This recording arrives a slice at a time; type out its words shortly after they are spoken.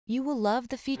You will love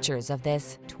the features of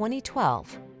this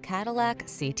 2012 Cadillac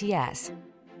CTS.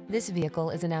 This vehicle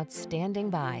is an outstanding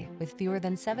buy with fewer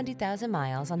than 70,000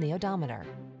 miles on the odometer.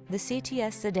 The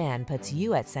CTS sedan puts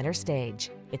you at center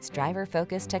stage. Its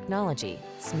driver-focused technology,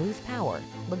 smooth power,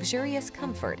 luxurious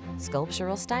comfort,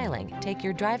 sculptural styling take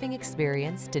your driving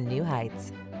experience to new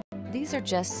heights. These are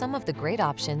just some of the great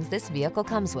options this vehicle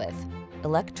comes with: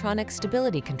 electronic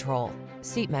stability control,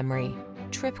 seat memory,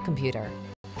 trip computer,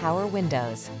 power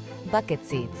windows, bucket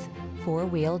seats,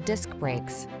 four-wheel disc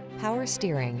brakes, power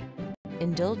steering.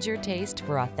 Indulge your taste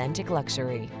for authentic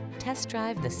luxury. Test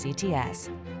drive the CTS.